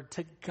word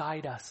to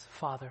guide us,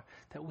 Father,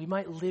 that we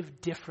might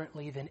live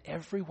differently than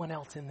everyone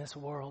else in this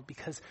world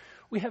because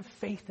we have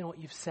faith in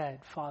what you've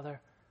said, Father.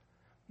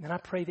 And I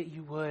pray that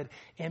you would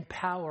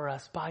empower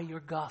us by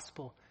your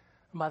gospel,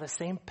 and by the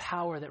same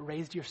power that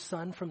raised your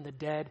son from the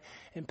dead,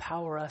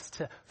 empower us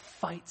to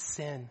fight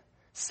sin,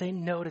 say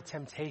no to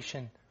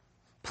temptation,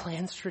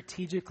 plan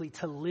strategically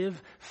to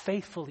live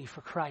faithfully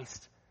for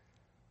Christ.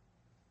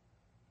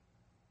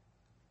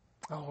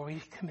 Oh,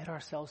 we commit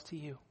ourselves to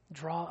you.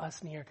 Draw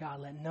us near,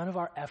 God. Let none of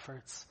our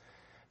efforts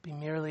be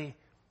merely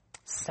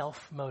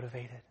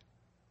self-motivated.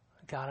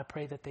 God, I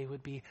pray that they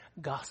would be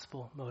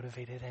gospel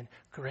motivated and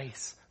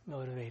grace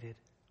motivated.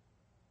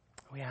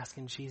 We ask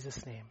in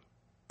Jesus' name.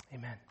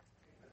 Amen.